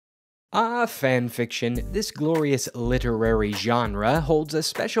Fanfiction, this glorious literary genre, holds a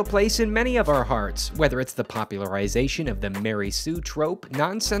special place in many of our hearts, whether it's the popularization of the Mary Sue trope,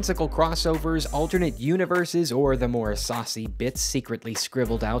 nonsensical crossovers, alternate universes, or the more saucy bits secretly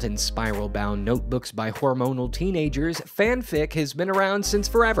scribbled out in spiral-bound notebooks by hormonal teenagers. Fanfic has been around since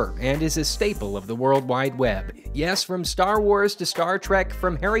forever, and is a staple of the World Wide Web. Yes, from Star Wars to Star Trek,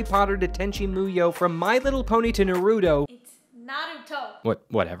 from Harry Potter to Tenchi Muyo, from My Little Pony to Naruto. Naruto.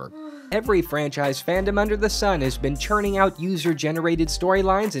 Whatever. Every franchise fandom under the sun has been churning out user-generated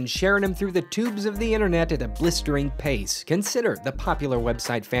storylines and sharing them through the tubes of the internet at a blistering pace. Consider the popular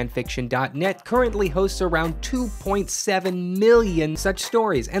website fanfiction.net currently hosts around 2.7 million such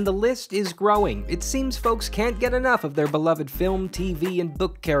stories, and the list is growing. It seems folks can't get enough of their beloved film, TV, and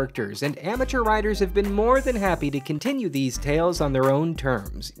book characters, and amateur writers have been more than happy to continue these tales on their own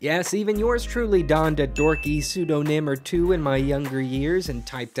terms. Yes, even yours truly donned a dorky pseudonym or two in my younger years and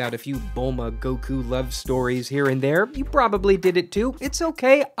typed out a few Bulma Goku love stories here and there. You probably did it too. It's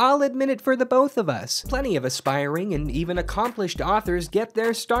okay, I'll admit it for the both of us. Plenty of aspiring and even accomplished authors get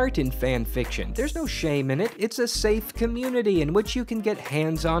their start in fan fiction. There's no shame in it. It's a safe community in which you can get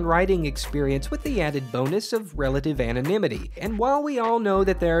hands-on writing experience with the added bonus of relative anonymity. And while we all know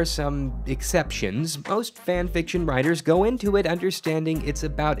that there are some exceptions, most fan fiction writers go into it understanding it's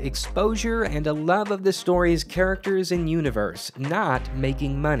about exposure and a love of the story's characters and universe, not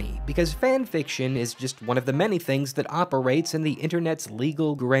making money. Because fanfiction is just one of the many things that operates in the internet's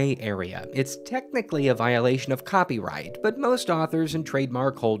legal gray area. It's technically a violation of copyright, but most authors and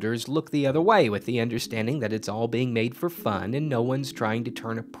trademark holders look the other way with the understanding that it's all being made for fun and no one's trying to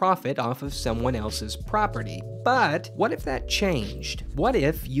turn a profit off of someone else's property. But what if that changed? What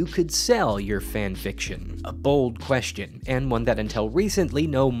if you could sell your fanfiction? A bold question, and one that until recently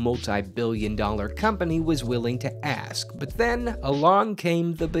no multi-billion-dollar company was willing to ask. But then along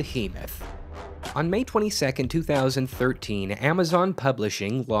came the behemoth. On May 22, 2013, Amazon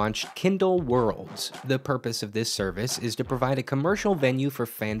Publishing launched Kindle Worlds. The purpose of this service is to provide a commercial venue for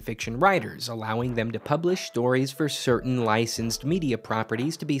fanfiction writers, allowing them to publish stories for certain licensed media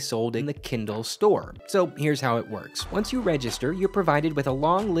properties to be sold in the Kindle store. So here's how it works. Once you register, you're provided with a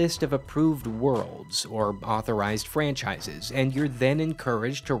long list of approved worlds, or authorized franchises, and you're then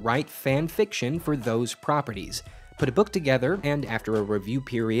encouraged to write fanfiction for those properties. Put a book together, and after a review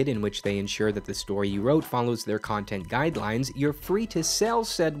period in which they ensure that the story you wrote follows their content guidelines, you're free to sell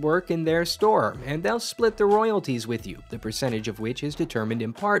said work in their store, and they'll split the royalties with you, the percentage of which is determined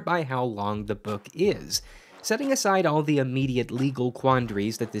in part by how long the book is. Setting aside all the immediate legal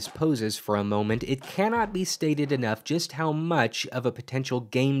quandaries that this poses for a moment, it cannot be stated enough just how much of a potential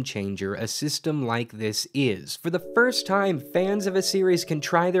game changer a system like this is. For the first time, fans of a series can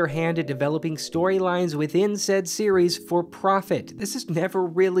try their hand at developing storylines within said series for profit. This has never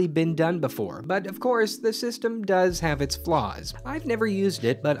really been done before, but of course, the system does have its flaws. I've never used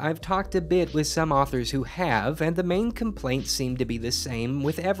it, but I've talked a bit with some authors who have, and the main complaints seem to be the same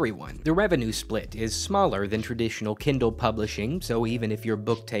with everyone. The revenue split is smaller than traditional Kindle publishing, so even if your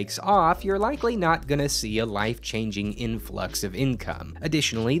book takes off, you're likely not gonna see a life-changing influx of income.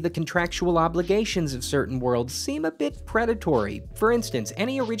 Additionally, the contractual obligations of certain worlds seem a bit predatory. For instance,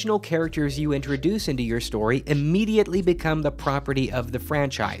 any original characters you introduce into your story immediately become the property of the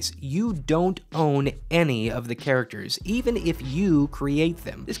franchise. You don't own any of the characters, even if you create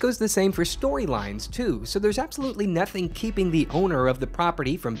them. This goes the same for storylines too, so there's absolutely nothing keeping the owner of the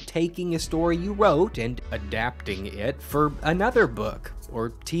property from taking a story you wrote and adapting it for another book,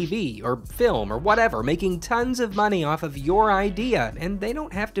 or TV, or film, or whatever, making tons of money off of your idea, and they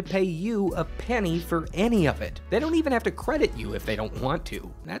don't have to pay you a penny for any of it. They don't even have to credit you if they don't want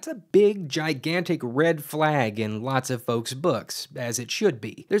to. That's a big, gigantic red flag in lots of folks' books, as it should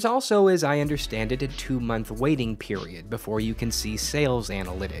be. There's also, as I understand it, a 2-month waiting period before you can see sales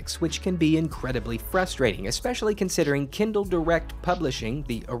analytics, which can be incredibly frustrating, especially considering Kindle Direct Publishing,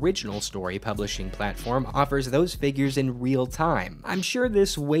 the original story publishing platform, offers those figures in real time. I'm sure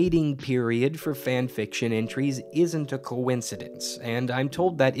this waiting period for fanfiction entries isn't a coincidence, and I'm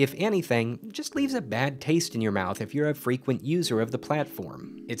told that, if anything, it just leaves a bad taste in your mouth if you're a frequent user of the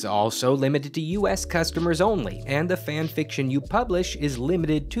platform. It's also limited to US customers only, and the fanfiction you publish is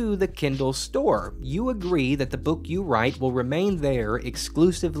limited to the Kindle store. You agree that the book you write will remain there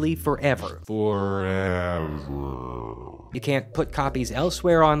exclusively forever. Forever. You can't put copies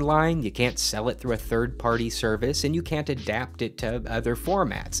elsewhere online, you can't sell it through a third-party service, and you can't adapt it to other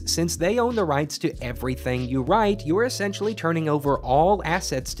formats. Since they own the rights to everything you write, you're essentially turning over all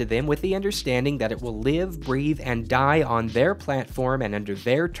assets to them with the understanding that it will live, breathe, and die on their platform and under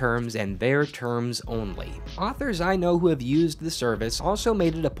their terms and their terms only. Authors I know who have used the service also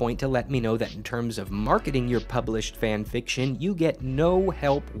made it a point to let me know that in terms of marketing your published fanfiction, you get no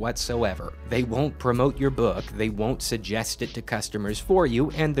help whatsoever. They won't promote your book, they won't suggest it to customers for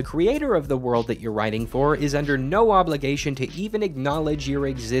you, and the creator of the world that you're writing for is under no obligation to even acknowledge your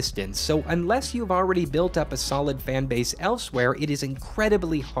existence, so unless you've already built up a solid fanbase elsewhere, it is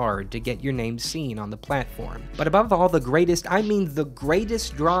incredibly hard to get your name seen on the platform. But above all, I mean the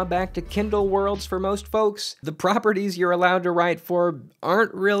greatest drawback to Kindle Worlds for most folks, the properties you're allowed to write for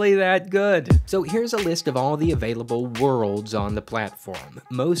aren't really that good. So here's a list of all the available worlds on the platform.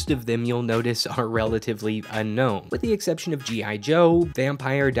 Most of them you'll notice are relatively unknown, with the exception of G.I. Joe,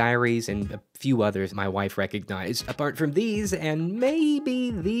 Vampire Diaries, and a few others my wife recognized. Apart from these, and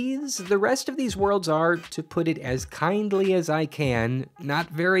maybe these, the rest of these worlds are, to put it as kindly as I can, not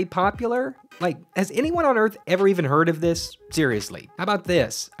very popular. Like, has anyone on Earth ever even heard of this? Seriously. How about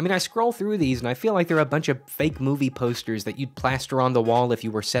this? I mean, I scroll through these and I feel like they're a bunch of fake movie posters that you'd plaster on the wall if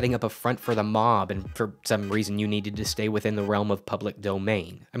you were setting up a front for the mob and for some reason you needed to stay within the realm of public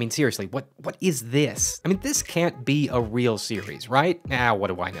domain. I mean, seriously, what is this? I mean, this can't be a real series, right? What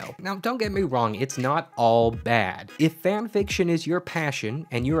do I know? Now, don't get me wrong, it's not all bad. If fanfiction is your passion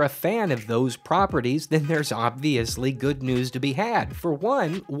and you're a fan of those properties, then there's obviously good news to be had. For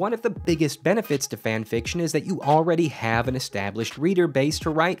one of the biggest benefits to fanfiction is that you already have an established reader base to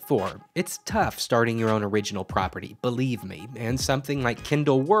write for. It's tough starting your own original property, believe me, and something like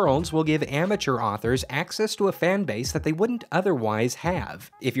Kindle Worlds will give amateur authors access to a fan base that they wouldn't otherwise have.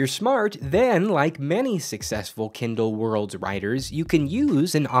 If you're smart, then, like many successful Kindle Worlds writers, you can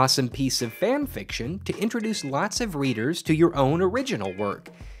use an awesome piece of fanfiction to introduce lots of readers to your own original work.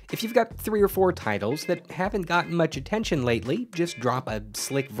 If you've got 3 or 4 titles that haven't gotten much attention lately, just drop a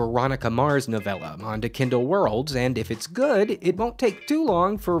slick Veronica Mars novella onto Kindle Worlds, and if it's good, it won't take too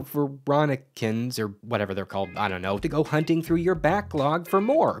long for Veronicans, or whatever they're called, I don't know, to go hunting through your backlog for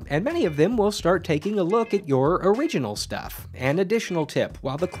more, and many of them will start taking a look at your original stuff. An additional tip,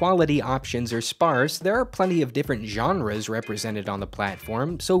 while the quality options are sparse, there are plenty of different genres represented on the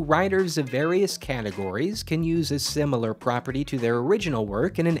platform, so writers of various categories can use a similar property to their original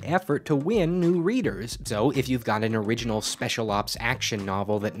work in an effort to win new readers. So if you've got an original special ops action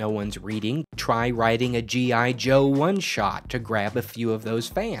novel that no one's reading, try writing a G.I. Joe one-shot to grab a few of those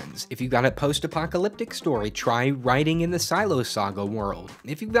fans. If you've got a post-apocalyptic story, try writing in the Silo Saga world.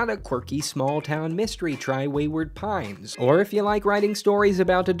 If you've got a quirky small-town mystery, try Wayward Pines. Or if you like writing stories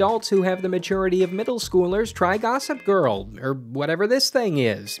about adults who have the maturity of middle schoolers, try Gossip Girl, or whatever this thing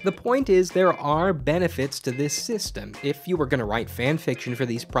is. The point is, there are benefits to this system. If you were going to write fanfiction for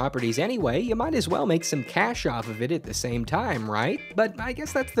these properties anyway, you might as well make some cash off of it at the same time, right? But I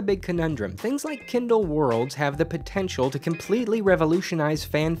guess that's the big conundrum. Things like Kindle Worlds have the potential to completely revolutionize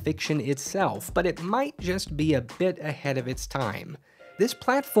fanfiction itself, but it might just be a bit ahead of its time. This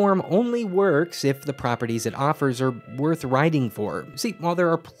platform only works if the properties it offers are worth writing for. See, while there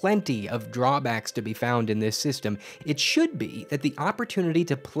are plenty of drawbacks to be found in this system, it should be that the opportunity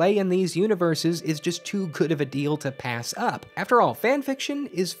to play in these universes is just too good of a deal to pass up. After all,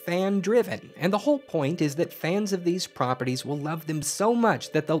 fanfiction is fan-driven, and the whole point is that fans of these properties will love them so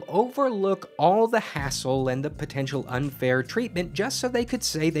much that they'll overlook all the hassle and the potential unfair treatment just so they could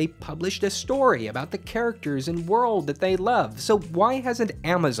say they published a story about the characters and world that they love. So why hasn't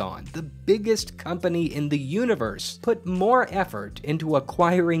Amazon, the biggest company in the universe, put more effort into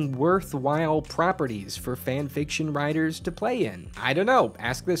acquiring worthwhile properties for fanfiction writers to play in? I don't know,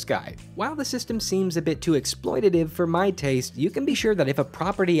 ask this guy. While the system seems a bit too exploitative for my taste, you can be sure that if a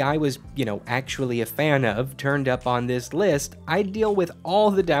property I was, actually a fan of turned up on this list, I'd deal with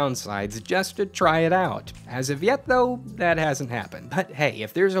all the downsides just to try it out. As of yet, though, that hasn't happened. But hey,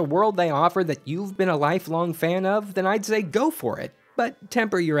 if there's a world they offer that you've been a lifelong fan of, then I'd say go for it. But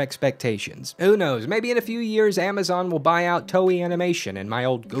temper your expectations. Who knows, maybe in a few years Amazon will buy out Toei Animation and my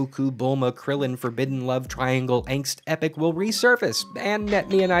old Goku, Bulma, Krillin, Forbidden Love Triangle angst epic will resurface and net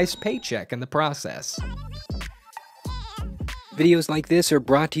me a nice paycheck in the process. Videos like this are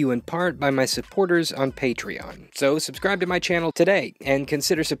brought to you in part by my supporters on Patreon, so subscribe to my channel today and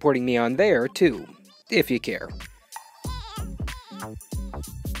consider supporting me on there too, if you care.